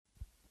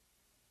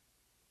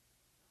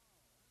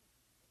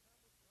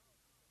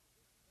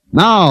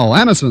Now,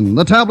 Anacin,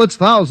 the tablets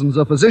thousands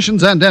of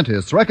physicians and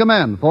dentists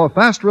recommend for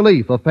fast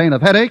relief of pain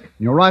of headache,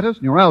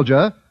 neuritis,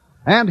 neuralgia,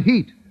 and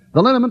heat.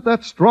 The liniment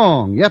that's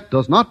strong yet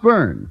does not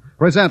burn.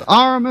 Present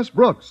Our Miss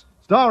Brooks,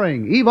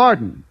 starring Eve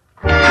Arden.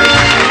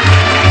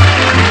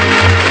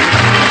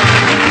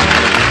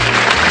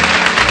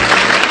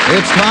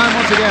 It's time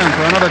once again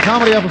for another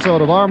comedy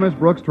episode of Our Miss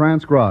Brooks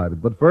Transcribed.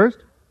 But first,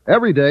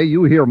 every day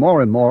you hear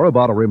more and more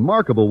about a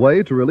remarkable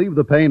way to relieve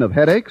the pain of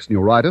headaches,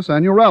 neuritis,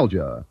 and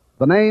neuralgia.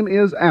 The name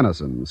is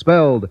Anacin,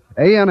 spelled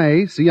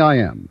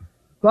A-N-A-C-I-N.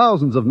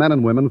 Thousands of men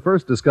and women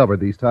first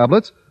discovered these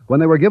tablets when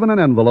they were given an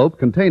envelope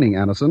containing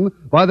Anacin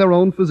by their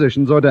own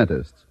physicians or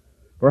dentists.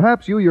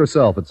 Perhaps you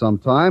yourself at some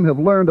time have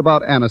learned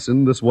about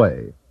Anacin this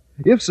way.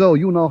 If so,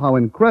 you know how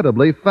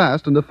incredibly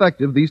fast and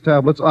effective these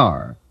tablets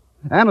are.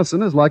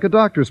 Anacin is like a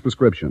doctor's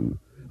prescription.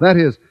 That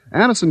is,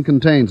 Anacin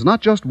contains not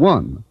just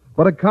one,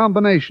 but a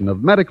combination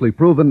of medically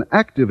proven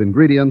active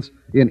ingredients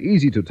in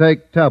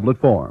easy-to-take tablet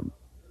form.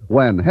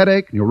 When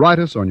headache,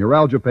 neuritis, or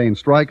neuralgia pain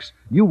strikes,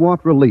 you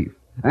want relief,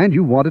 and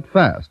you want it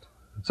fast.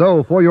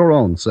 So, for your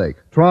own sake,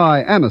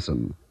 try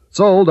Anacin,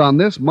 sold on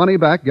this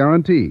money-back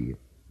guarantee.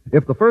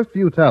 If the first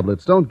few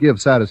tablets don't give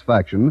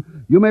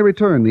satisfaction, you may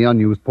return the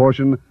unused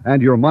portion,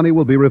 and your money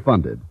will be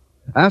refunded.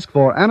 Ask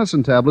for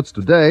Anacin tablets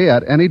today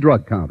at any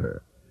drug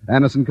counter.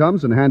 Anacin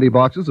comes in handy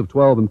boxes of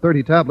 12 and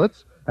 30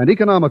 tablets and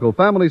economical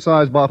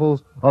family-size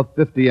bottles of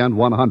 50 and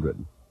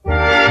 100.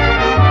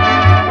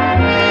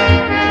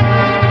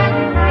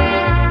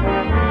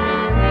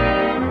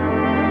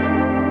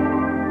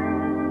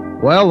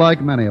 Well, like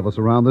many of us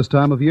around this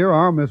time of year,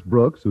 our Miss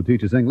Brooks, who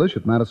teaches English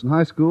at Madison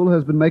High School,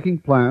 has been making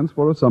plans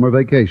for a summer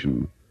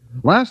vacation.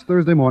 Last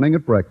Thursday morning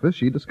at breakfast,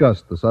 she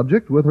discussed the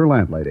subject with her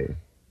landlady.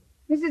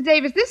 Mrs.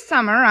 Davis, this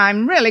summer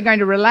I'm really going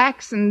to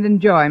relax and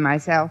enjoy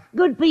myself.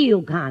 Good for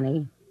you,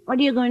 Connie. What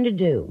are you going to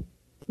do?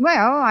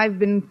 Well, I've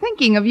been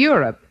thinking of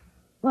Europe.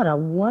 What a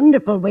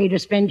wonderful way to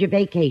spend your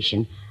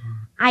vacation.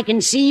 I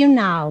can see you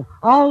now,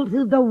 all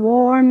through the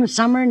warm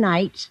summer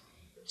nights,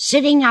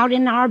 sitting out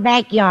in our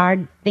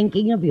backyard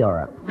thinking of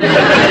Europe. Well,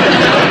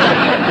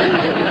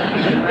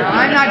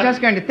 I'm not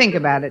just going to think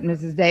about it,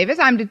 Mrs. Davis.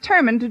 I'm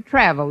determined to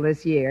travel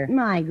this year.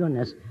 My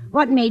goodness.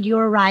 What made you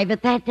arrive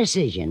at that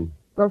decision?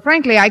 Well,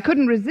 frankly, I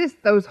couldn't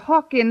resist those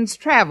Hawkins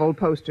travel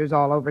posters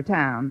all over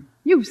town.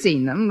 You've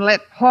seen them.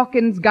 Let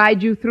Hawkins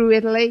guide you through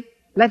Italy.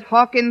 Let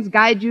Hawkins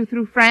guide you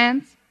through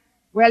France.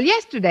 Well,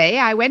 yesterday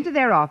I went to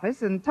their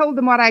office and told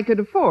them what I could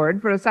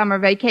afford for a summer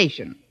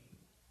vacation.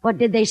 What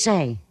did they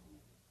say?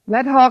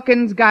 Let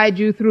Hawkins guide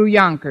you through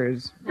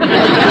Yonkers. But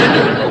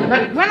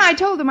when I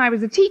told them I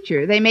was a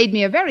teacher, they made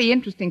me a very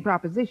interesting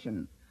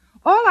proposition.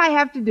 All I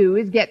have to do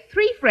is get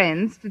 3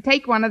 friends to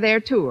take one of their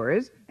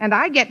tours, and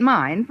I get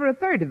mine for a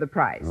third of the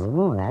price.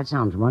 Oh, that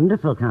sounds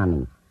wonderful,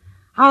 Connie.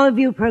 How have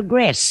you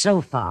progressed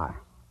so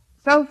far?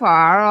 So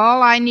far,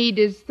 all I need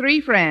is 3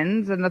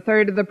 friends and a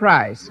third of the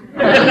price.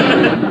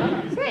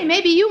 Say,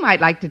 maybe you might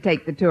like to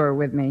take the tour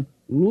with me.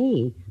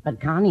 Me? But,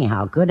 Connie,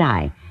 how could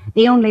I?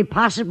 The only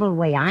possible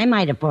way I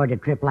might afford a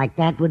trip like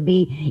that would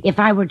be if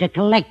I were to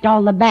collect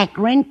all the back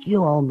rent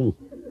you owe me.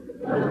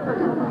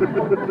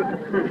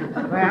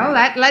 Well,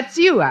 that lets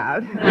you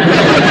out.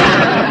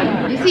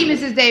 You see,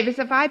 Mrs. Davis,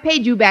 if I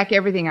paid you back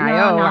everything I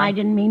owe... No, I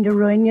didn't mean to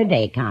ruin your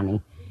day,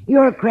 Connie.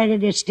 Your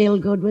credit is still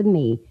good with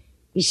me.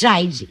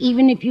 Besides,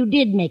 even if you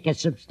did make a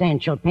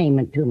substantial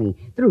payment to me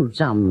through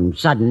some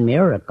sudden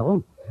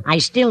miracle, I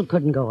still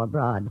couldn't go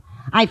abroad.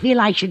 I feel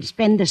I should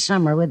spend the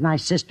summer with my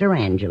sister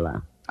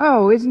Angela.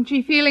 Oh, isn't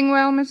she feeling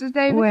well, Mrs.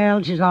 Davis?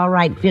 Well, she's all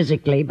right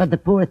physically, but the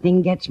poor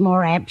thing gets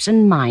more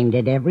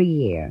absent-minded every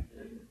year.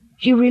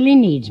 She really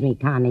needs me,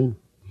 Connie.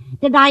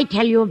 Did I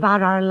tell you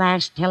about our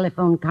last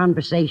telephone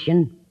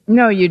conversation?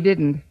 No, you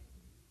didn't.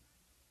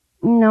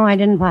 No, I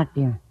didn't what,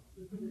 dear?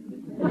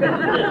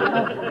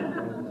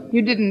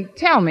 You didn't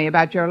tell me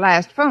about your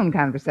last phone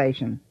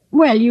conversation.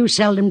 Well, you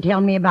seldom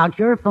tell me about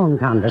your phone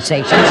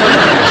conversations.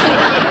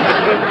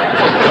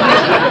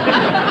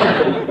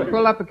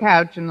 Pull up a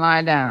couch and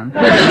lie down.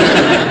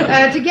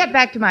 To get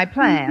back to my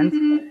plans.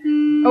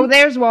 Oh,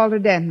 there's Walter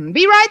Denton.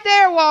 Be right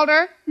there,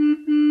 Walter.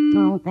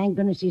 Oh, thank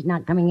goodness he's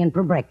not coming in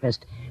for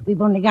breakfast.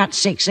 We've only got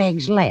 6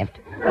 eggs left.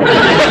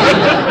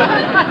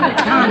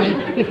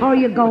 Connie, before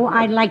you go,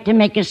 I'd like to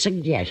make a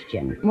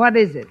suggestion. What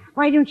is it?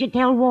 Why don't you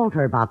tell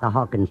Walter about the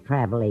Hawkins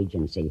Travel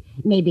Agency?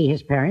 Maybe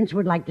his parents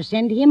would like to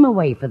send him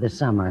away for the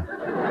summer.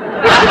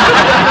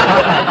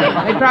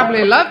 They'd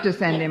probably love to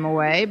send him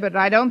away, but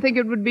I don't think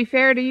it would be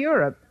fair to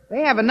Europe.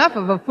 They have enough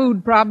of a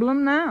food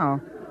problem now.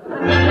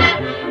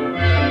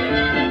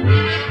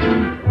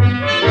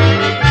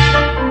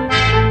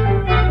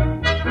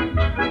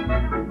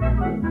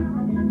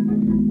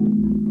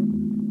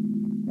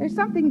 There's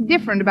something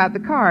different about the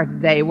car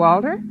today,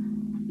 Walter.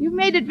 You've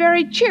made it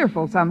very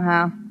cheerful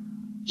somehow.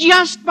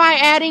 Just by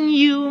adding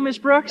you, Miss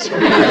Brooks?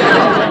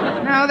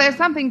 No, there's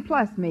something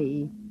plus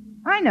me.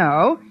 I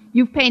know.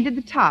 You've painted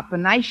the top a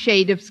nice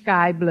shade of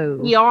sky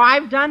blue. Yo,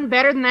 I've done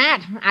better than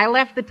that. I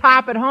left the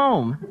top at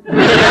home. You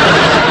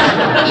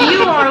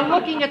are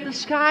looking at the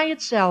sky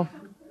itself.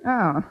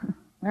 Oh.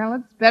 Well,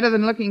 it's better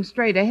than looking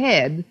straight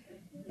ahead.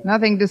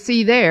 Nothing to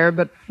see there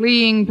but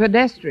fleeing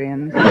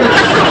pedestrians.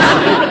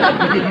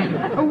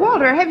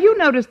 Walter, have you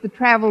noticed the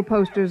travel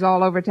posters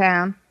all over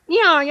town?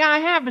 Yeah, I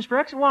have, Miss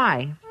Brooks.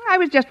 Why? I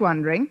was just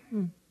wondering.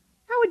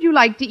 How would you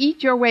like to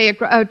eat your way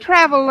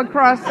travel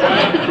across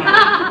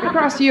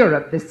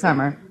Europe this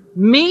summer?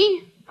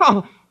 Me?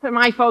 Oh,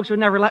 my folks would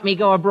never let me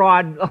go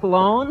abroad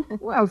alone.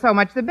 Well, so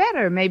much the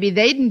better. Maybe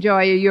they'd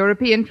enjoy a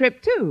European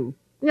trip, too.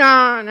 No,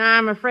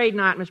 I'm afraid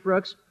not, Miss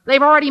Brooks.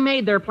 They've already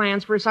made their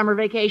plans for a summer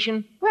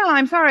vacation. Well,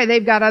 I'm sorry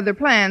they've got other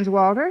plans,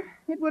 Walter.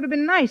 It would have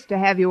been nice to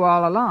have you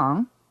all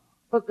along.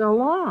 But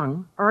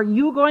along? Are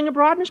you going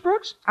abroad, Miss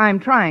Brooks? I'm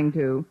trying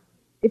to.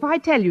 If I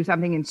tell you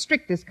something in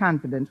strictest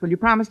confidence, will you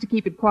promise to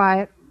keep it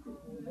quiet?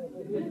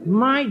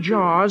 My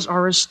jaws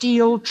are a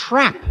steel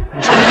trap.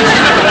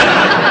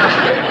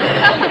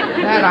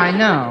 That I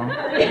know.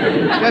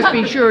 Just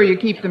be sure you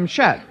keep them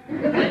shut.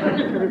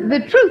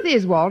 The truth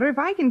is, Walter, if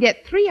I can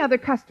get 3 other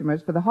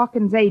customers for the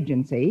Hawkins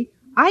agency,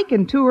 I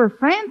can tour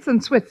France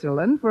and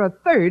Switzerland for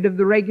 1/3 of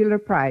the regular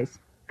price.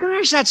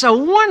 Gosh, that's a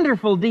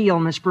wonderful deal,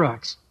 Miss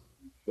Brooks.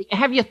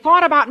 Have you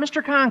thought about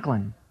Mr.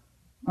 Conklin?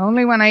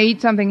 Only when I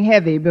eat something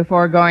heavy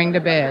before going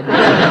to bed.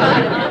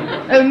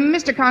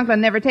 Mr.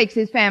 Conklin never takes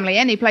his family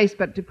any place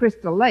but to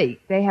Crystal Lake.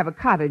 They have a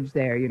cottage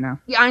there, you know.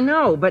 Yeah, I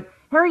know, but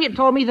Harriet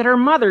told me that her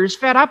mother's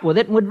fed up with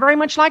it and would very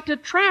much like to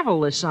travel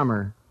this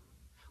summer.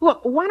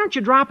 Look, why don't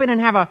you drop in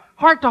and have a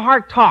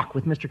heart-to-heart talk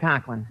with Mr.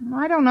 Conklin?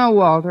 I don't know,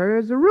 Walter.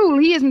 As a rule,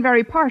 he isn't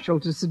very partial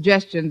to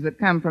suggestions that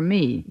come from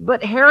me.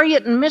 But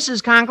Harriet and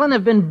Mrs. Conklin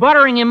have been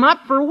buttering him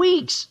up for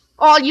weeks.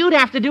 All you'd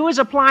have to do is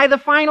apply the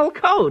final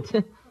coat.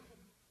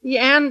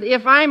 And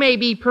if I may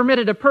be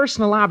permitted a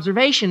personal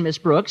observation, Miss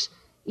Brooks,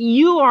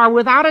 you are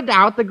without a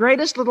doubt the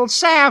greatest little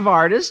salve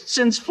artist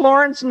since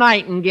Florence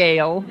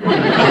Nightingale.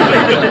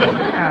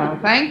 Well,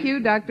 thank you,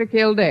 Dr.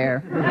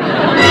 Kildare.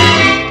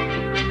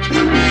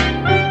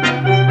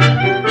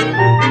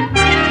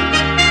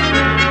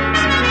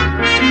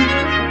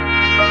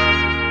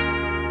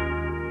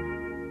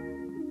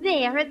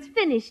 There, it's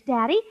finished,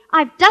 Daddy.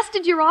 I've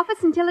dusted your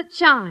office until it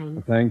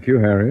shines. Thank you,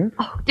 Harriet.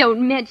 Oh,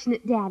 don't mention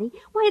it, Daddy.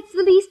 Why, it's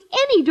the least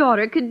any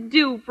daughter could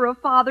do for a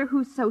father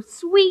who's so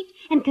sweet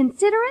and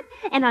considerate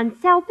and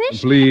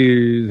unselfish.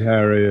 Please,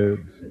 Harriet,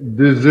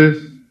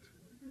 desist.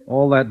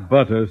 All that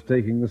butter's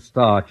taking the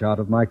starch out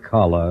of my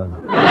collar.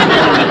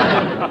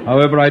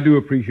 However, I do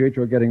appreciate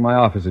your getting my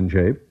office in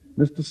shape.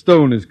 Mr.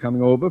 Stone is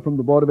coming over from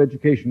the Board of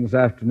Education this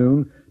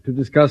afternoon to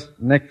discuss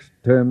next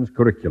term's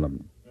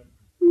curriculum.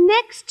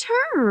 Next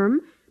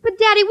term? But,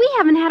 Daddy, we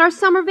haven't had our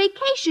summer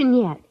vacation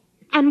yet.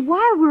 And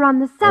while we're on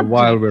the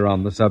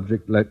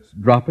subject... Let's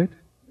drop it.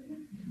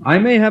 I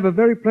may have a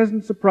very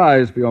pleasant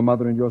surprise for your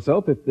mother and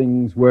yourself if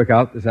things work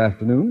out this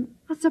afternoon.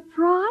 A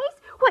surprise?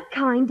 What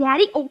kind,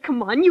 Daddy? Oh,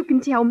 come on, you can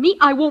tell me.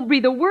 I won't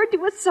breathe a word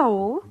to a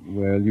soul.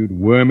 Well, you'd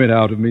worm it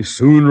out of me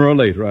sooner or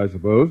later, I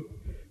suppose.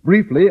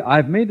 Briefly,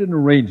 I've made an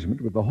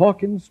arrangement with the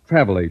Hawkins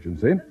Travel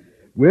Agency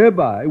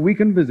whereby we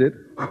can visit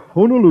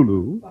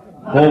Honolulu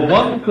for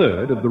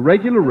 1/3 of the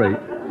regular rate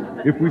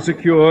if we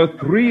secure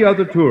 3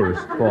 other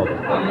tourists for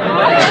them.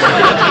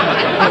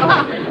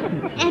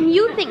 And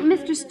you think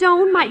Mr.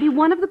 Stone might be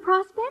one of the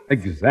prospects?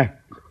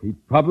 Exactly.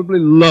 He'd probably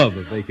love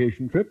a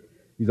vacation trip.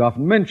 He's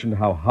often mentioned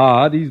how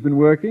hard he's been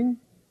working.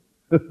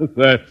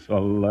 That's a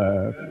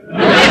laugh.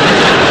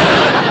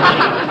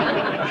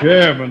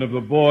 Chairman of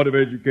the Board of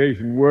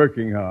Education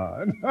working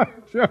hard.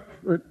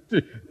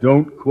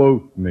 Don't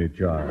quote me,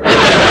 child.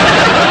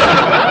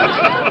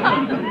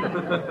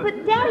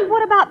 But, Daddy,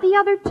 what about the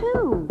other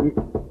 2?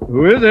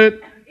 Who is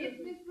it? It's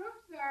Miss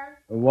Brooks, sir.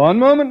 One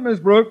moment, Miss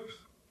Brooks.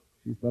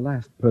 She's the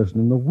last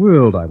person in the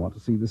world I want to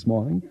see this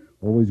morning.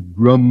 Always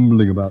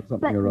grumbling about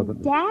something or other.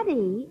 But,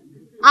 Daddy,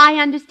 I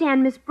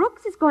understand Miss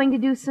Brooks is going to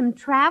do some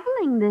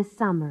traveling this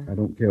summer. I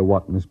don't care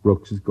what Miss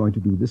Brooks is going to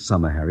do this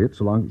summer, Harriet,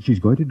 so long as she's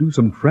going to do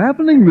some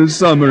traveling this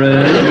summer,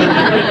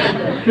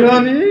 eh?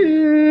 Come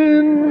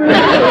in.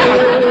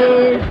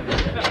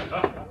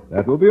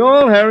 That will be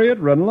all, Harriet.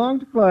 Run along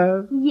to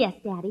class. Yes,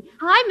 Daddy.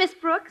 Hi, Miss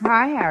Brooks.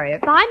 Hi,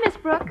 Harriet. Bye, Miss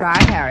Brooks.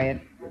 Bye, Harriet.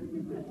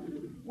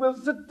 Well,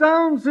 sit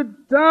down,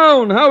 sit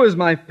down. How is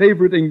my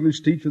favorite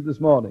English teacher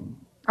this morning?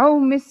 Oh,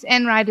 Miss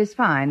Enright is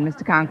fine,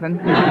 Mr. Conklin.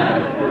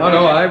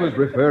 No, I was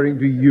referring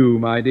to you,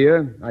 my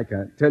dear. I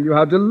can't tell you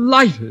how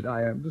delighted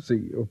I am to see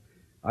you.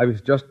 I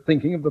was just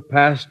thinking of the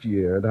past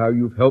year and how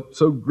you've helped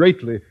so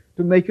greatly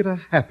to make it a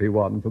happy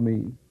one for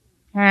me.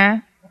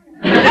 Huh?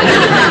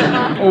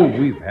 Oh,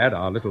 we've had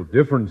our little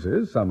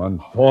differences. Some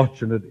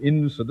unfortunate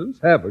incidents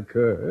have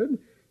occurred,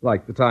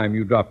 like the time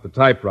you dropped the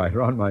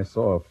typewriter on my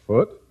sore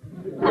foot.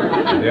 In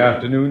the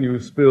afternoon, you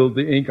spilled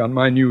the ink on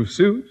my new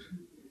suit.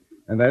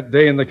 And that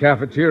day in the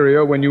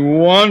cafeteria when you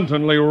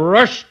wantonly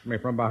rushed me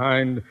from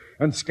behind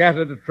and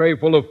scattered a tray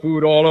full of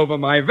food all over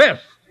my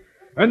vest.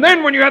 And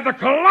then when you had the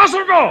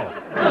colossal gall.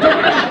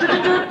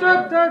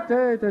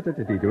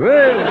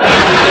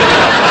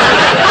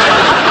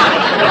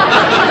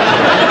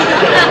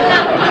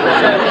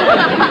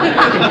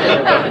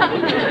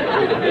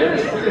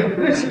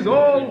 This is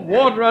all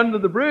water under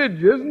the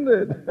bridge, isn't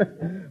it?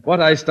 What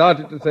I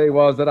started to say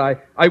was that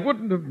I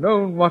wouldn't have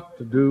known what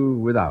to do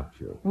without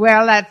you.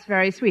 Well, that's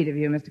very sweet of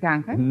you, Mr.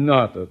 Conklin.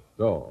 Not at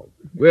all.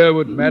 Where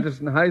would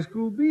Madison High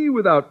School be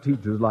without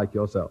teachers like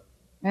yourself?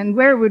 And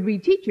where would we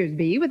teachers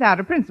be without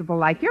a principal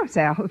like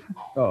yourself?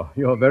 Oh,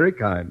 you're very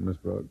kind, Miss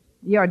Brooks.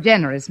 You're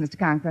generous, Mr.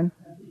 Conklin.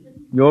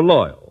 You're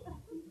loyal.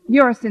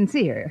 You're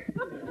sincere.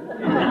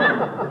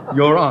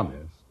 You're honest.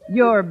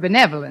 You're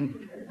benevolent.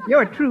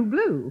 You're true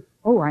blue.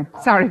 Oh, I'm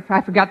sorry if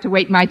I forgot to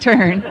wait my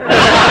turn.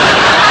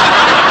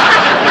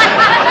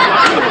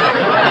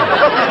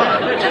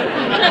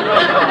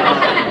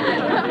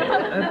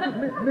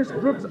 Miss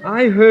Brooks,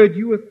 I heard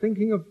you were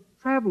thinking of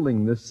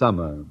traveling this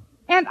summer.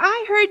 And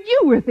I heard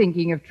you were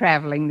thinking of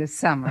traveling this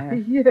summer.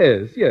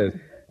 Yes.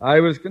 I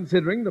was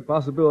considering the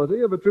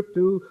possibility of a trip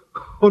to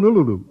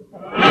Honolulu.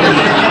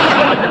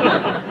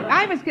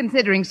 I was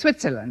considering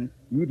Switzerland.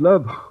 You'd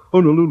love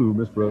Honolulu,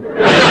 Miss Brooks.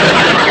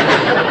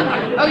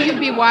 Oh, you'd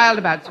be wild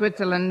about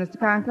Switzerland, Mr.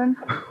 Conklin.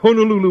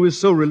 Honolulu is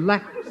so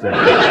relaxing.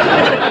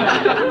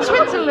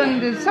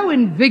 Switzerland is so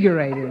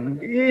invigorating.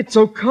 It's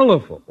so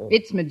colorful.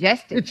 It's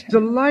majestic. It's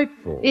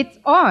delightful. It's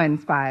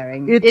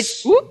awe-inspiring.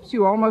 Oops,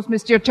 you almost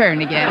missed your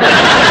turn again.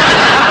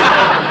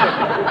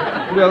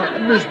 Well,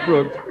 Miss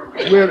Brooks,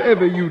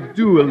 wherever you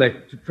do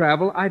elect to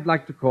travel, I'd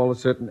like to call a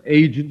certain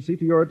agency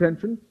to your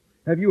attention.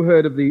 Have you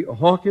heard of the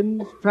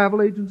Hawkins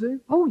Travel Agency?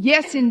 Oh,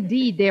 yes,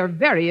 indeed. They're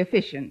very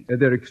efficient.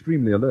 They're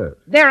extremely alert.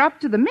 They're up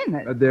to the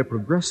minute. They're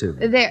progressive.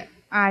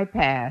 I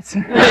pass.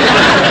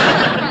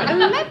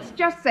 Let's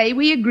just say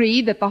we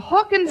agree that the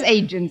Hawkins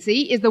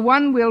Agency is the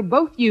one we'll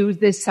both use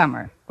this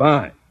summer.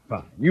 Fine.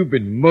 You've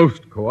been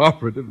most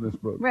cooperative, Miss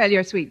Brooks. Well,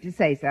 you're sweet to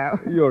say so.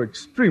 You're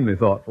extremely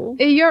thoughtful.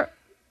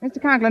 Mr.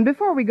 Conklin,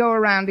 before we go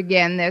around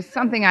again, there's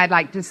something I'd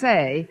like to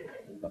say.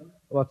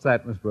 What's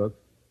that, Miss Brooks?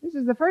 This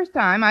is the first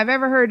time I've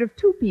ever heard of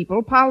two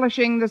people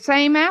polishing the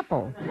same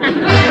apple.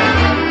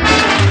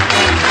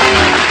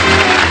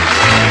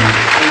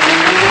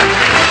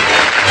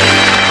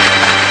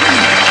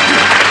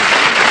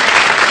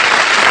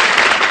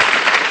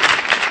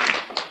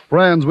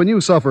 Friends, when you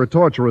suffer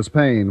torturous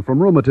pain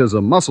from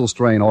rheumatism, muscle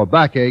strain, or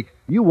backache,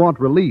 you want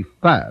relief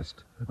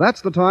fast.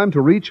 That's the time to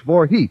reach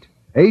for HEAT.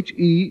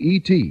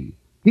 H-E-E-T.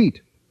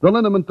 HEAT, the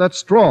liniment that's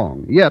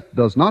strong, yet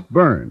does not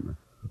burn.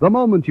 The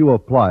moment you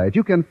apply it,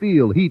 you can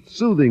feel HEAT's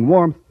soothing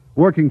warmth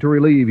working to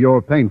relieve your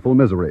painful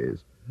miseries.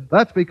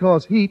 That's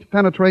because HEAT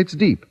penetrates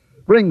deep,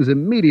 brings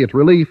immediate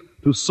relief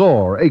to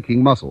sore,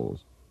 aching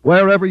muscles.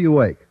 Wherever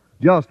you ache,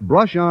 just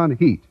brush on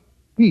HEAT.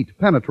 HEAT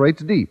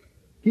penetrates deep,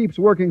 keeps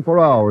working for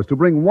hours to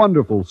bring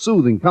wonderful,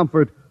 soothing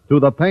comfort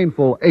to the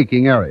painful,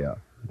 aching area.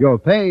 Your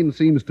pain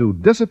seems to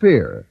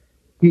disappear.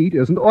 HEAT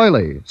isn't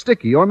oily,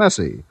 sticky, or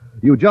messy.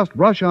 You just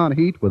brush on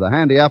HEAT with a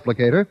handy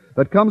applicator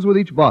that comes with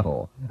each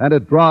bottle, and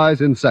it dries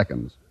in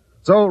seconds.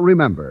 So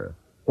remember,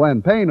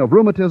 when pain of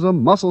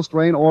rheumatism, muscle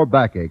strain, or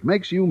backache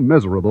makes you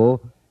miserable,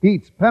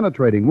 HEAT's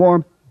penetrating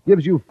warmth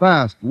gives you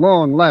fast,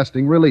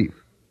 long-lasting relief.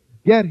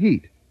 Get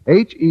HEAT,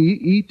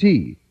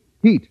 H-E-E-T.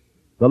 HEAT,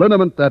 the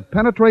liniment that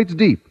penetrates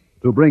deep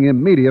to bring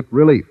immediate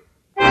relief.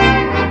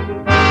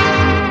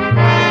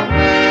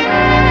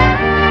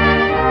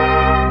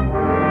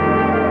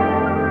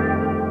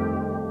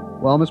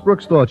 Well, Miss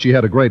Brooks thought she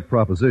had a great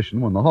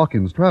proposition when the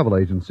Hawkins Travel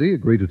Agency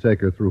agreed to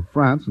take her through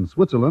France and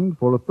Switzerland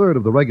for a third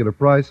of the regular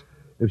price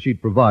if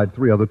she'd provide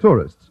 3 other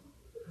tourists.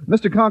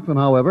 Mr. Conklin,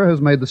 however, has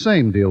made the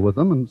same deal with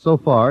them, and so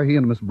far he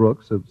and Miss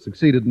Brooks have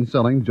succeeded in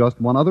selling just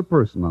one other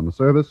person on the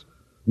service,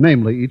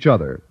 namely each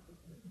other.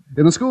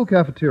 In the school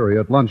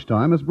cafeteria at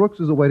lunchtime, Miss Brooks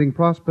is awaiting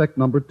prospect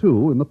number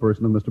 2 in the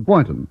person of Mr.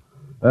 Boynton,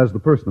 as the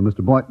person of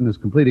Mr. Boynton is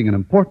completing an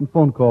important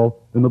phone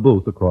call in the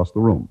booth across the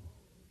room.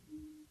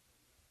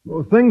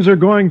 Well, things are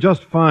going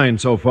just fine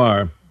so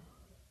far.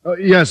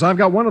 Yes, I've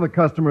got one of the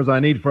customers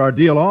I need for our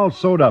deal all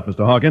sewed up,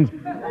 Mr. Hawkins.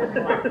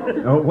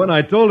 When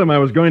I told him I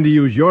was going to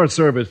use your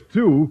service,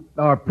 too,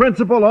 our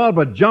principal all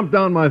but jumped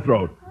down my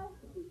throat.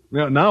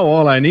 Now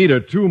all I need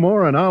are 2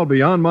 more, and I'll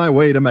be on my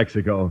way to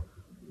Mexico.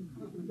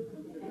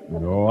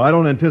 No, I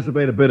don't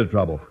anticipate a bit of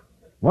trouble.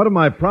 One of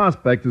my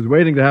prospects is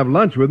waiting to have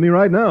lunch with me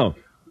right now.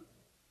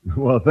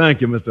 Well,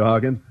 thank you, Mr.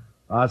 Hawkins.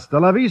 Hasta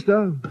la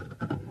vista.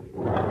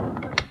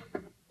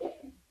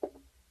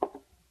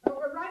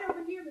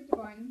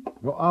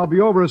 Well, I'll be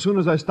over as soon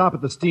as I stop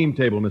at the steam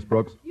table, Miss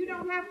Brooks. You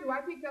don't have to.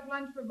 I picked up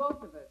lunch for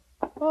both of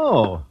us.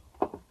 Oh.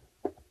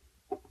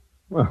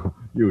 Well,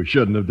 you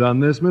shouldn't have done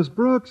this, Miss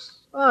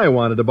Brooks. I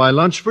wanted to buy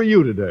lunch for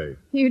you today.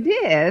 You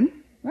did?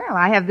 Well,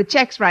 I have the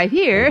checks right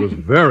here. It was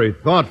very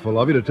thoughtful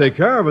of you to take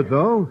care of it,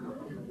 though.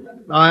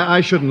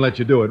 I shouldn't let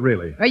you do it,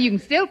 really. Well, you can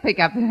still pick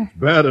up the...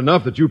 Bad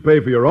enough that you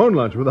pay for your own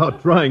lunch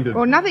without trying to...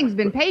 Well, nothing's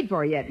been paid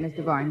for yet,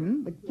 Mr.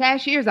 Boynton. The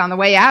cashier's on the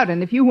way out,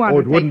 and if you want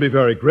it wouldn't be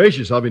very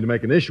gracious of me to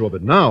make an issue of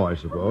it now, I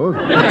suppose.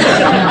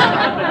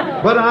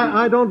 But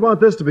I don't want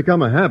this to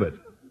become a habit.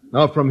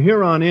 Now, from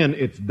here on in,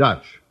 it's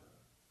Dutch.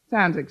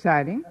 Sounds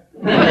exciting.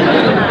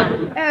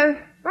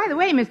 By the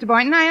way, Mr.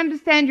 Boynton, I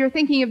understand you're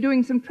thinking of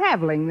doing some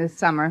traveling this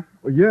summer.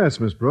 Well,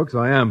 yes, Miss Brooks,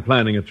 I am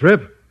planning a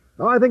trip.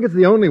 Oh, I think it's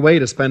the only way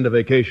to spend a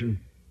vacation.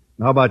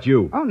 How about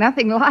you? Oh,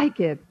 nothing like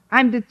it.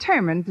 I'm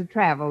determined to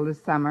travel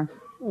this summer.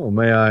 Oh,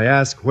 may I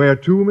ask where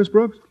to, Miss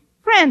Brooks?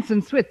 France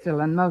and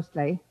Switzerland,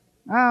 mostly.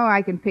 Oh,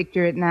 I can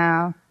picture it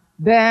now.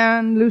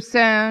 Bern,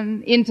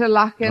 Lucerne,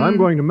 Interlaken. I'm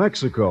going to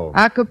Mexico.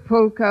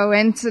 Acapulco,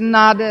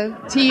 Ensenada,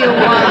 Tijuana.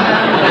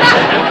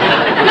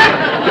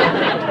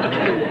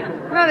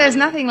 No, there's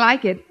nothing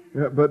like it.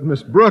 Yeah, but,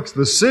 Miss Brooks,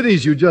 the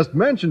cities you just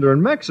mentioned are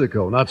in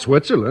Mexico, not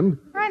Switzerland.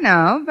 I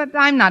know, but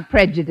I'm not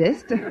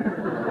prejudiced.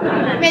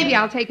 Maybe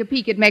I'll take a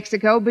peek at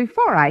Mexico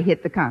before I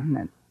hit the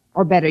continent.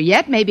 Or better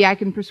yet, maybe I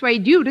can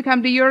persuade you to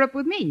come to Europe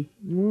with me.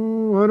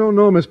 I don't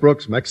know, Miss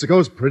Brooks.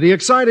 Mexico's pretty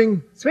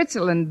exciting.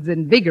 Switzerland's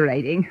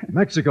invigorating.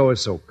 Mexico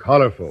is so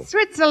colorful.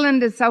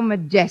 Switzerland is so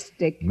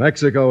majestic.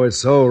 Mexico is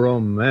so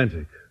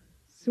romantic.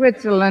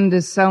 Switzerland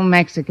is so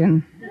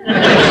Mexican.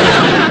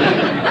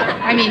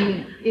 I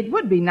mean, it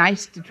would be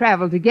nice to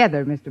travel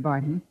together, Mr.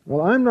 Barton.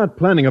 Well, I'm not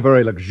planning a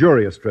very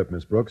luxurious trip,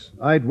 Miss Brooks.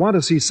 I'd want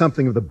to see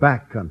something of the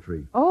back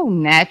country. Oh,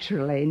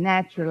 naturally.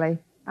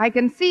 I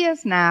can see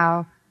us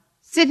now,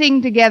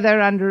 sitting together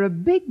under a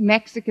big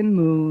Mexican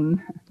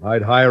moon.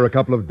 I'd hire a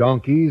couple of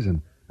donkeys,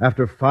 and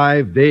after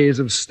 5 days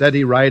of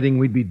steady riding,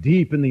 we'd be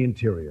deep in the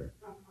interior.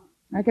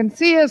 I can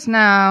see us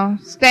now,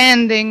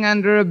 standing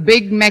under a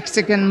big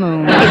Mexican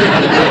moon.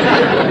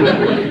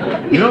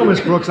 You know,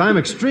 Miss Brooks, I'm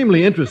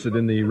extremely interested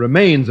in the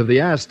remains of the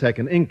Aztec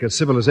and Inca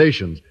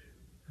civilizations.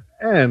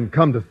 And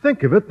come to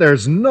think of it,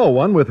 there's no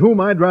one with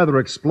whom I'd rather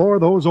explore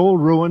those old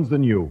ruins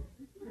than you.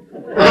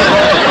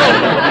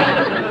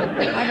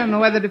 I don't know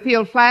whether to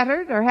feel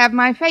flattered or have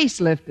my face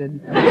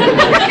lifted.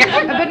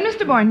 But,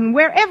 Mr. Boynton,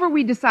 wherever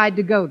we decide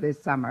to go this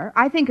summer,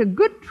 I think a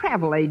good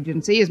travel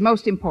agency is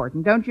most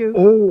important, don't you?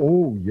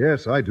 Oh,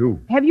 yes, I do.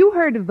 Have you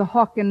heard of the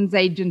Hawkins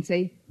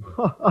Agency?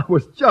 I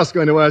was just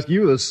going to ask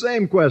you the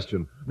same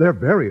question. They're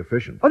very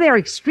efficient. Oh, they're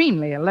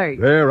extremely alert.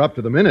 They're up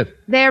to the minute.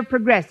 They're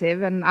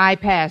progressive, and I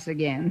pass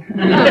again.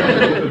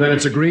 Then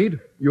it's agreed?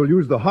 You'll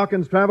use the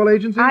Hawkins Travel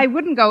Agency? I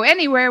wouldn't go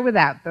anywhere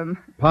without them.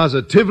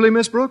 Positively,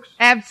 Miss Brooks?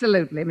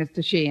 Absolutely,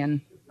 Mr.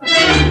 Sheehan.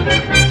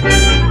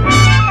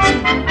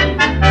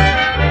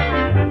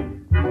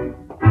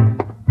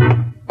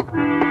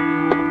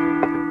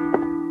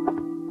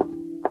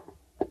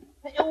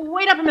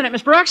 Wait up a minute,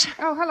 Miss Brooks.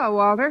 Oh, hello,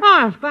 Walter. Oh,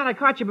 I'm glad I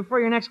caught you before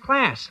your next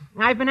class.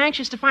 I've been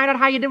anxious to find out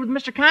how you did with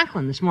Mr.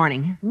 Conklin this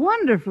morning.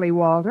 Wonderfully,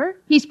 Walter.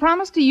 He's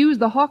promised to use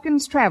the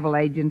Hawkins Travel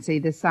Agency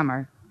this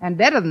summer. And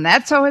better than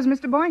that, so has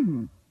Mr.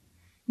 Boynton.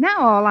 Now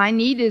all I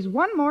need is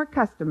one more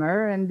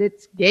customer, and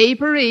it's gay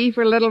Paris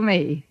for little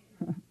me.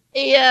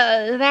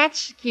 Yeah,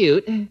 that's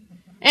cute.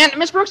 And,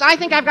 Miss Brooks, I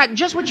think I've got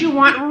just what you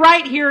want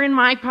right here in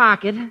my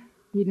pocket.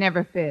 He'd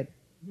never fit.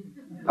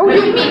 Oh,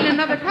 you mean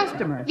another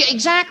customer? Yeah,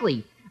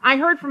 exactly. I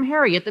heard from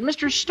Harriet that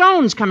Mr.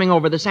 Stone's coming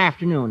over this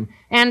afternoon,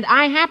 and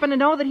I happen to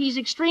know that he's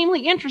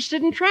extremely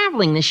interested in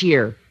traveling this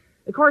year.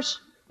 Of course,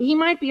 he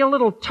might be a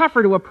little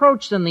tougher to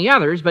approach than the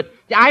others, but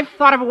I've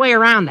thought of a way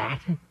around that.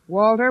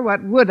 Walter,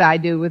 what would I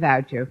do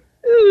without you?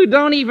 Ooh,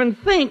 don't even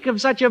think of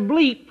such a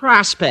bleak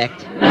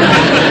prospect.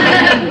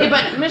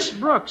 But, Miss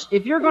Brooks,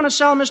 if you're going to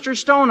sell Mr.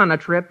 Stone on a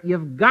trip,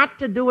 you've got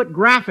to do it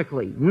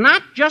graphically.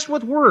 Not just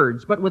with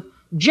words, but with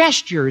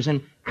gestures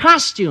and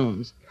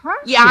costumes.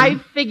 Costumes? Yeah, I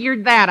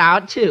figured that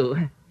out, too.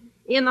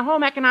 In the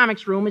home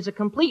economics room is a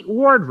complete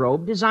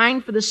wardrobe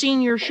designed for the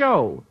senior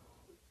show.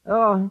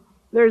 Oh,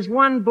 there's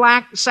one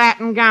black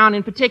satin gown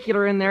in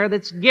particular in there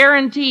that's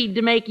guaranteed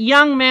to make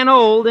young men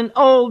old and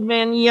old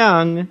men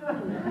young.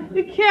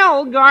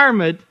 Quel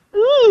garment.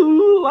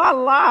 Ooh, la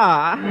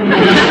la.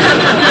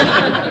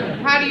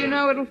 How do you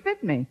know it'll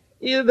fit me?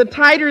 Yeah, the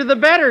tighter the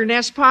better,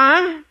 n'est-ce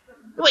pas?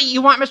 Well,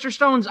 you want Mr.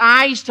 Stone's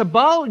eyes to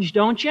bulge,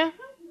 don't you?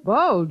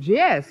 Bulge,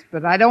 yes,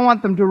 but I don't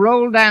want them to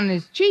roll down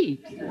his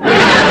cheeks.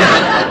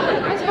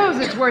 I suppose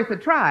it's worth a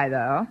try,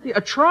 though.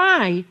 A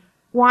try?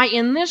 Why,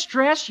 in this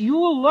dress,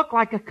 you'll look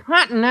like a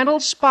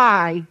continental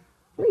spy.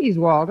 Please,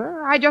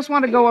 Walter, I just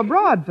want to go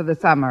abroad for the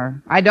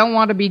summer. I don't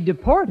want to be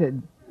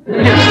deported.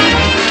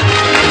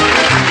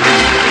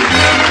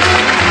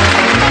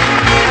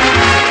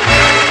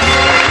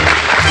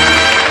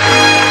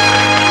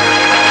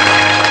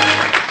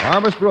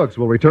 Miss Brooks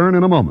will return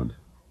in a moment.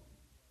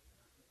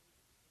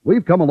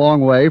 We've come a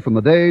long way from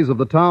the days of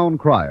the town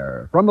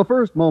crier. From the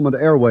first moment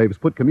airwaves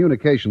put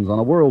communications on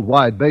a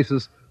worldwide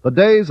basis, the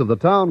days of the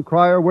town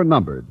crier were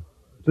numbered.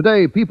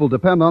 Today, people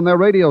depend on their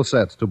radio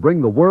sets to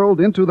bring the world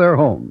into their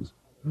homes.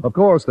 Of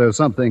course, there's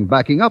something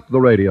backing up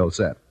the radio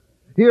set.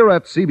 Here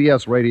at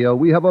CBS Radio,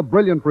 we have a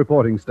brilliant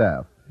reporting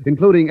staff,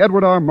 including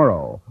Edward R.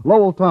 Murrow,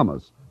 Lowell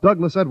Thomas,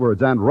 Douglas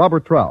Edwards, and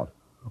Robert Trout.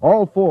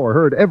 All four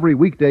heard every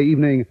weekday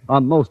evening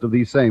on most of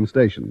these same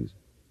stations.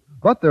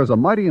 But there's a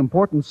mighty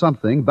important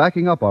something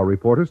backing up our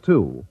reporters,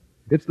 too.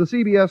 It's the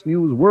CBS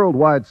News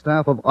worldwide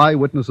staff of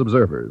eyewitness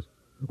observers.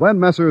 When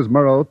Messrs.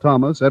 Murrow,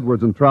 Thomas,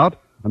 Edwards, and Trout,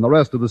 and the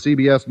rest of the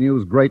CBS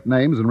News great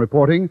names in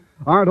reporting,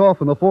 aren't off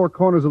in the four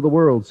corners of the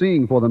world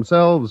seeing for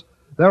themselves,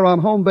 they're on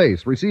home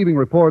base receiving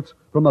reports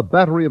from a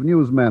battery of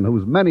newsmen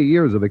whose many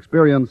years of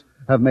experience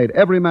have made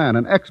every man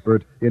an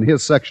expert in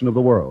his section of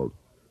the world.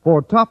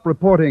 For top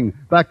reporting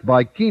backed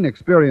by keen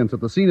experience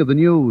at the scene of the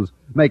news,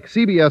 make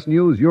CBS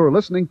News your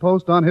listening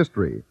post on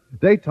history,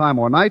 daytime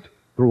or night,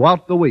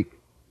 throughout the week.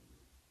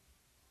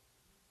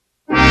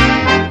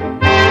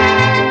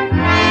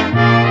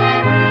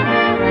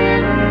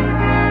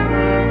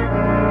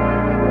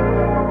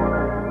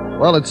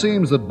 Well, it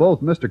seems that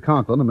both Mr.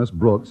 Conklin and Miss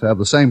Brooks have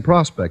the same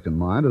prospect in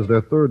mind as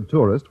their third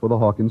tourist for the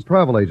Hawkins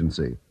Travel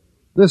Agency.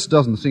 This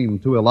doesn't seem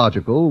too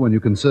illogical when you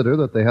consider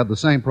that they had the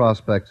same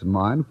prospects in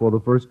mind for the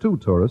first two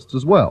tourists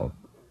as well.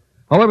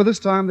 However, this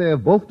time they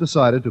have both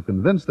decided to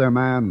convince their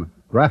man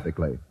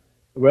graphically.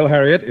 Well,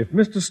 Harriet, if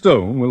Mr.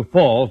 Stone will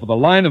fall for the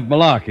line of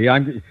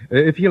malarkey,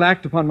 if he'll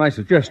act upon my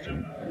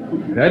suggestion,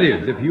 that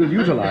is, if he'll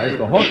utilize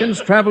the Hawkins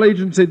Travel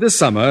Agency this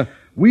summer,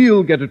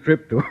 we'll get a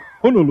trip to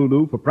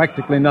Honolulu for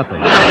practically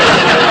nothing.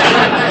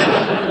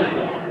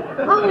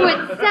 Oh,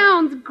 it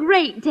sounds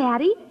great,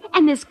 Daddy.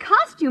 And this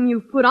costume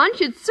you've put on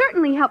should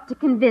certainly help to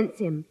convince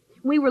him.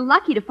 We were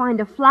lucky to find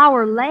a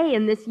flower lei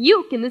and this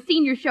uke in the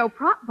senior show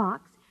prop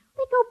box.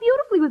 They go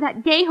beautifully with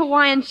that gay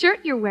Hawaiian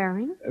shirt you're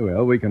wearing.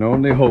 Well, we can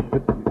only hope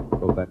that...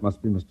 Oh, that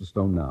must be Mr.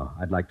 Stone now.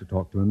 I'd like to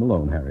talk to him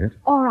alone, Harriet.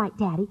 All right,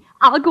 Daddy.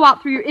 I'll go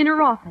out through your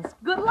inner office.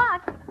 Good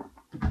luck.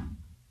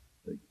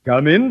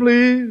 Come in,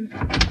 please.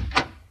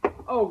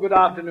 Oh, good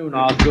afternoon,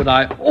 Osgood.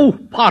 Oh,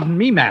 pardon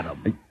me,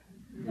 madam.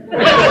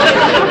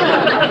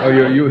 Oh,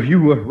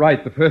 you were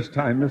right the first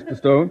time, Mr.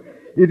 Stone.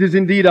 It is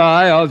indeed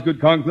I, Osgood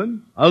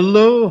Conklin.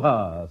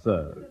 Aloha,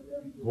 sir.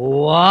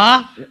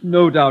 What?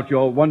 No doubt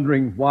you're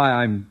wondering why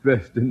I'm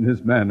dressed in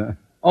this manner.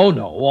 Oh,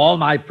 no. All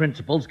my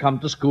principals come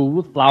to school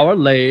with flower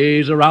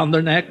leis around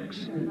their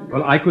necks.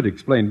 Well, I could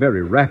explain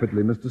very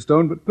rapidly, Mr.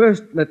 Stone, but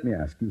first let me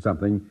ask you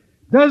something.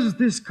 Does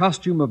this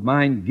costume of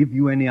mine give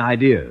you any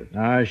ideas?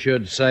 I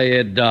should say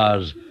it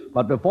does.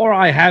 But before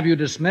I have you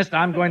dismissed,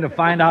 I'm going to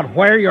find out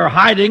where you're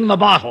hiding the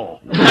bottle.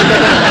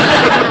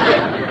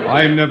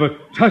 I never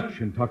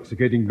touch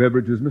intoxicating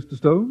beverages, Mr.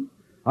 Stone.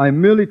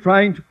 I'm merely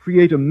trying to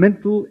create a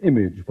mental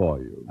image for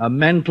you. A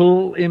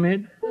mental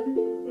image?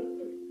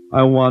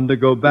 I want to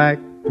go back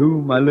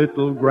to my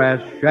little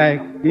grass shack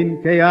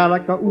in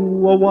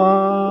Kealaka'u,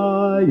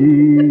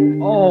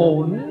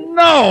 Oh,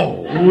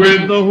 no!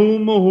 with the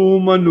huma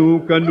huma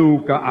nuka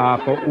nuka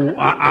apa ooh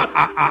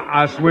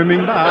ah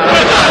swimming by.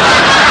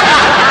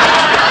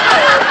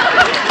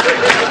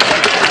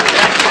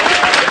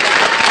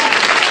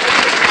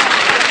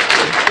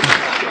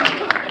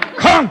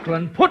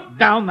 Conklin, put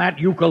down that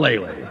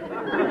ukulele.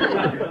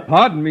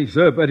 Pardon me,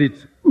 sir, but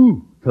it's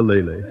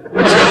ukulele.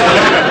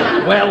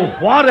 Well,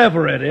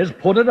 whatever it is,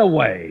 put it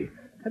away.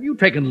 Have you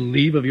taken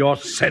leave of your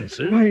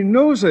senses? Why,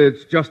 no, sir.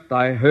 It's just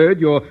I heard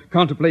you're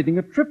contemplating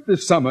a trip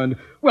this summer, and,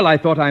 well, I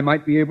thought I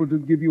might be able to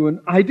give you an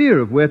idea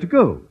of where to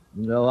go.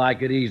 No, I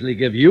could easily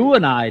give you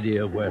an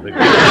idea of where to go.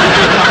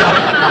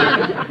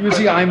 You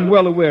see, I'm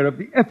well aware of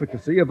the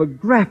efficacy of a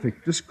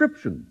graphic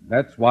description.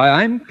 That's why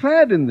I'm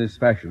clad in this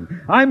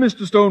fashion. I,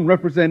 Mr. Stone,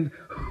 represent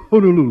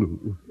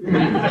Honolulu.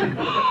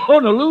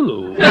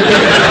 Honolulu? What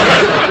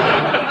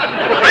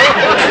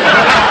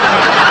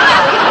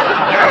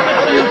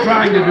are you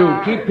trying to do?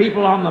 Keep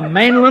people on the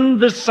mainland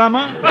this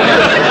summer?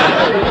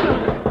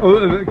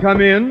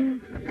 Come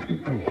in.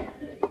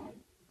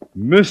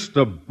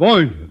 Mr.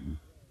 Boynton.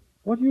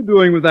 What are you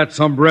doing with that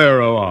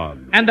sombrero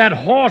on? And that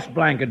horse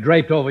blanket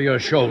draped over your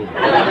shoulder.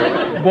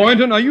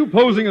 Boynton, are you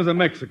posing as a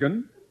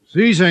Mexican?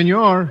 Si,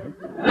 senor.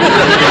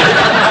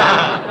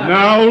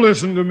 Now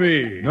listen to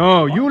me.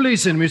 No, you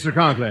listen, Mr.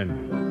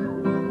 Conklin.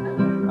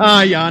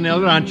 Allá en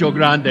el rancho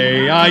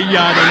grande,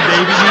 allá donde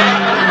viví.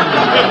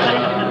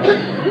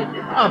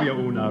 Había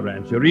una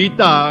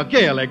rancherita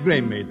que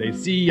alegre me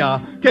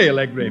decía, que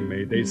alegre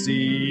me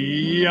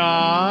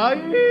decía.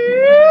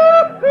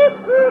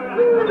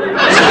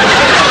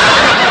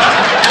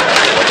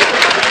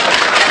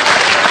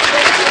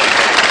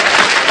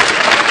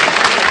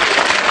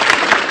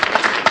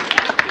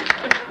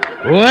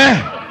 Well,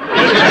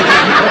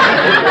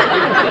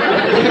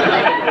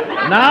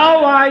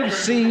 now I've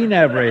seen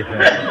everything.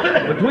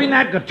 Between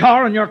that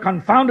guitar and your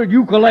confounded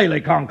ukulele,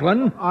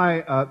 Conklin.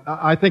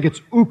 I think it's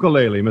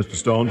ukulele, Mr.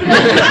 Stone.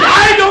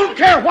 I don't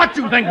care what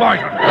you think,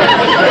 Boynton.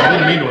 I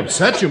didn't mean to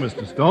upset you,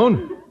 Mr.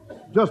 Stone.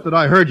 Just that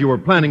I heard you were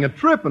planning a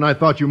trip, and I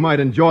thought you might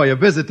enjoy a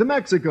visit to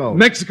Mexico.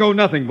 Mexico,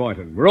 nothing,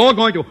 Boynton. We're all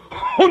going to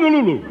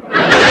Honolulu.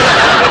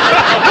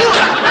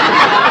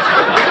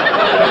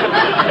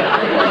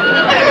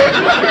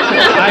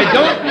 I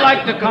don't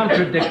like to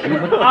contradict you,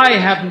 but I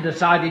haven't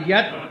decided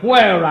yet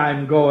where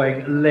I'm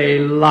going,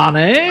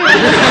 Leilani.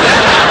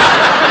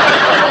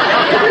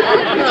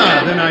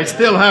 Then I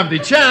still have the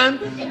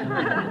chance.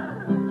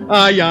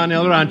 Allá en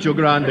el rancho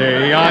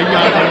grande,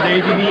 allá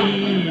donde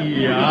viví.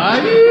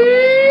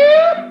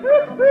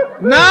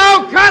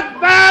 Now cut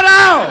that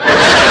out!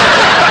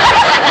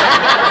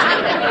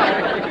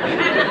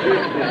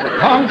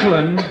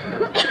 Conklin,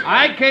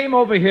 I came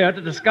over here to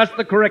discuss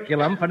the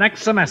curriculum for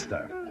next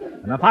semester.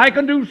 And if I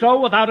can do so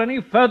without any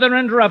further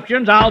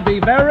interruptions, I'll be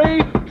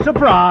very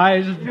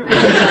surprised.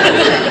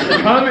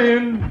 Come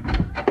in.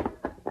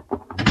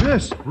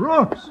 Miss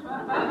Brooks.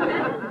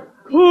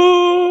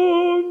 Cool.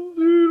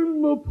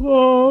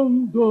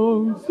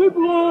 dans ses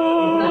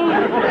bras,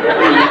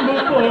 il me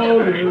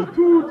paraît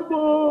toute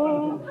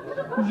bas,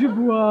 je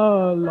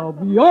vois la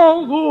vie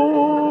en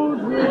rose.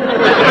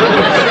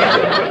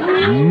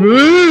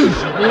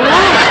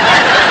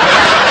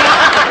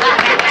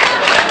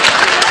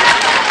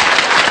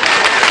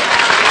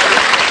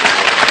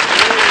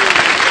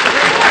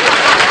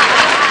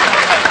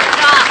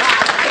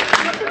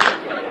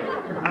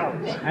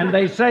 And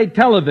they say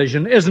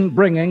television isn't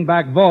bringing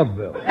back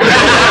vaudeville.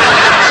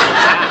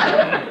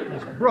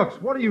 Brooks,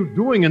 what are you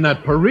doing in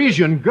that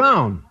Parisian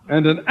gown?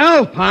 And an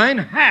alpine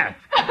hat.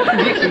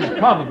 He's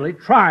probably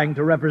trying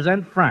to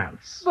represent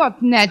France.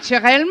 But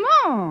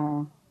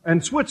naturellement.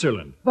 And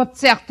Switzerland. But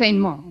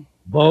certainement.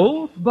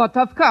 Both? But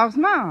of course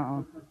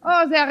not.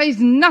 Oh, there is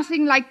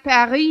nothing like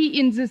Paris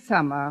in the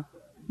summer.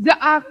 The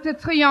Arc de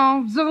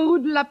Triomphe, the Rue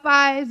de la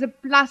Paix, the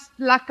Place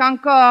de la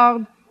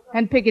Concorde,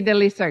 and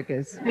Piccadilly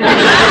Circus.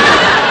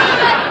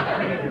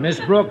 Miss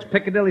Brooks,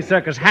 Piccadilly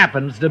Circus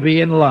happens to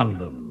be in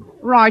London.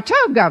 Righto,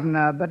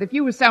 Governor, but if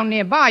you were so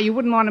nearby, you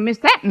wouldn't want to miss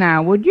that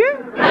now, would you?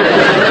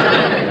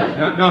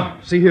 No,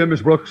 see here,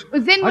 Miss Brooks.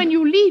 Then when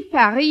you leave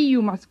Paris,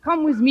 you must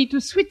come with me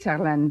to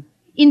Switzerland.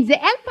 In the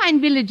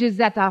alpine villages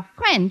that are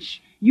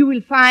French, you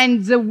will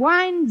find the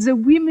wine, the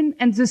women,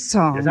 and the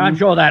song. Yes, I'm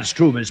sure that's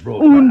true, Miss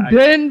Brooks. And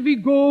then we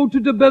go to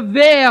the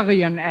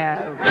Bavarian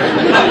Alps.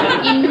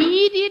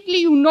 Immediately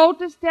you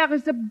notice there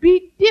is a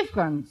big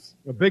difference.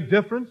 A big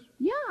difference?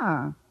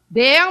 Yeah.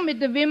 There, with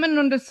the women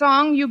and the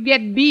song, you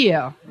get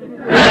beer.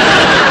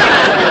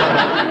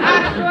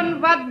 Ach,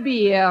 und what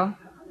beer?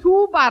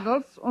 2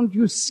 bottles, and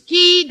you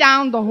ski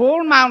down the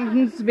whole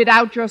mountains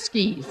without your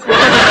skis.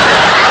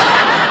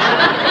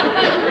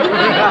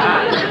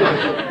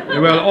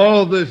 Well,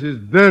 all this is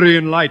very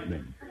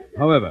enlightening.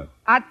 However...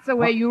 That's the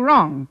way you're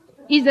wrong.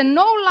 Is there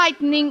no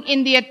lightning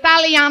in the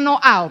Italiano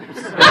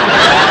Alps?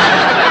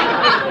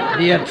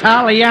 The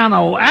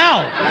Italiano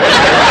Alps?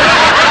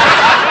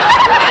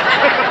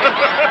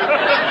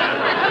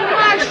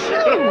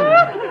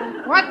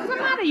 What's the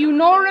matter? You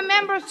no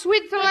remember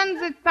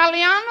Switzerland's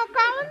Italiano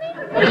colony?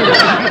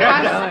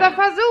 Pasta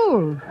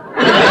Fazool.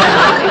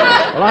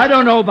 Well, I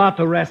don't know about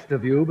the rest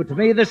of you, but to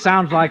me this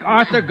sounds like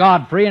Arthur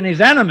Godfrey and his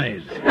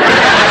enemies. Well,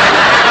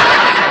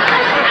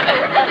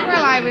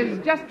 I was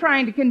just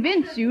trying to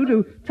convince you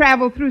to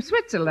travel through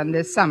Switzerland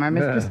this summer,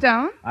 Mr.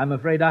 Stone. I'm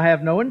afraid I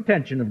have no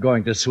intention of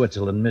going to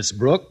Switzerland, Miss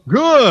Brooke.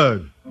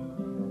 Good.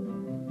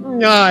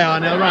 Oh,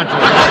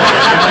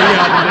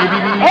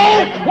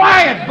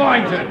 quiet,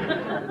 Boynton!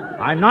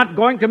 I'm not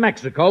going to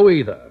Mexico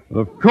either.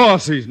 Of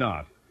course he's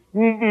not.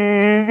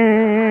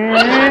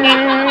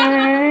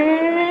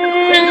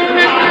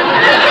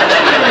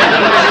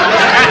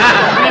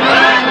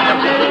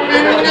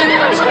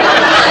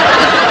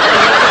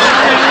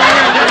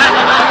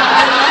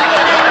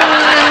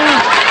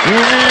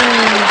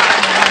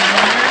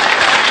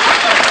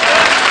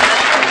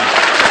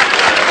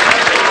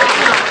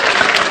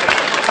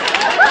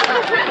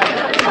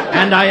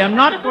 And I am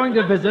not going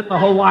to visit the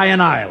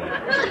Hawaiian Islands.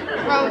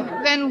 Well,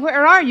 then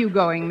where are you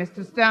going,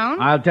 Mr.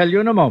 Stone? I'll tell you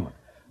in a moment.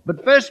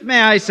 But first,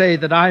 may I say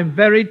that I'm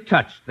very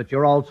touched that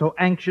you're all so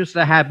anxious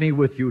to have me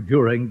with you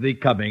during the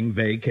coming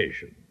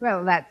vacation.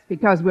 Well, that's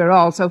because we're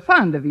all so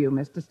fond of you,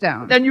 Mr.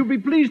 Stone. Then you'll be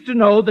pleased to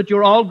know that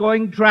you're all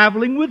going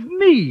traveling with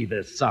me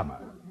this summer.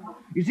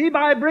 You see,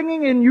 by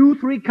bringing in you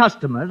 3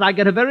 customers, I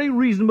get a very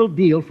reasonable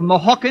deal from the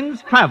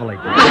Hawkins Traveling.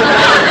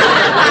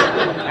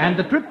 And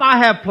the trip I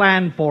have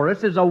planned for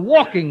us is a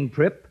walking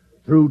trip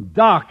through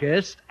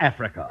darkest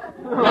Africa.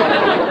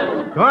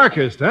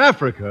 Darkest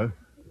Africa?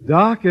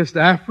 Darkest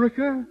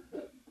Africa?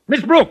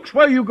 Miss Brooks,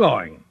 where are you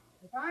going?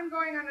 If I'm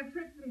going on a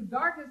trip through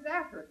darkest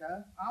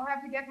Africa, I'll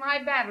have to get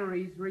my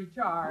batteries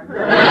recharged.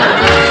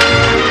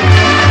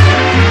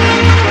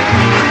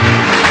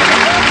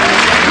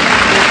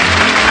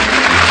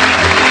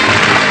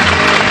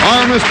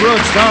 Our Miss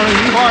Brooks, starring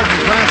Eve Arden,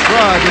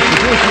 transcribed, is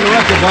produced and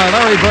directed by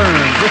Larry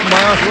Burns, written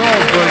by Arthur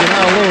Ellsberg and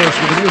Al Lewis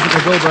with the music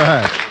of Wilbur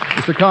Hatch.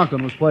 Mr.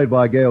 Conklin was played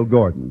by Gail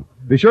Gordon.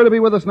 Be sure to be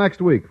with us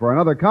next week for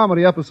another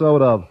comedy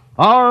episode of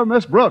Our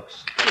Miss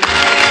Brooks.